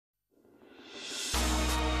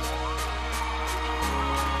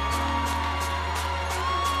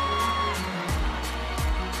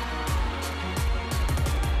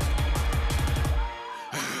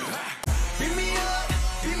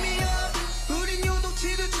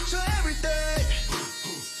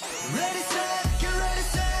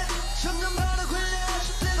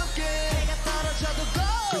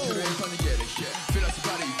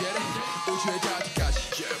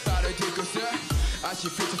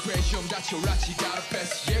pressure 다쳐라치 got a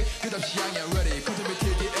fast yeah 끝없이 향해 ready 컨셉을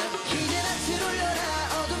틀게 이제 낯을 올려라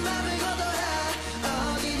어두운 맘을 걷어라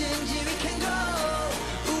어디든지 we can go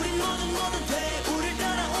우린 뭐든 돼 우릴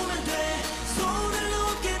따라오면 돼 손을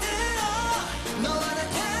높게 들어 너와 나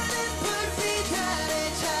타는 불빛 아래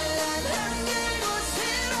찬란한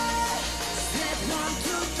길곳으로 Step 1,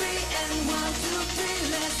 2, 3 and 1, 2, 3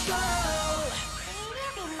 let's go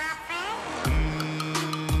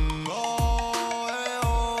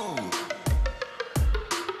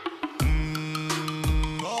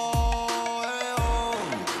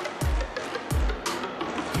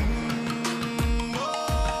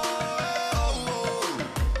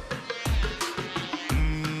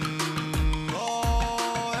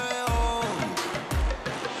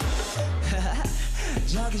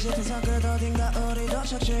저기 짙은 끝 어딘가 우리도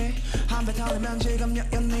찾지 한 배 털리면 지금 you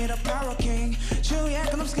need a power king 주위에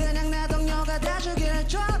끝없이 그냥 내 동료가 돼주길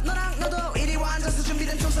줘 너랑 너도 이리 와 앉아서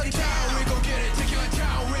준비된 총소리 쳐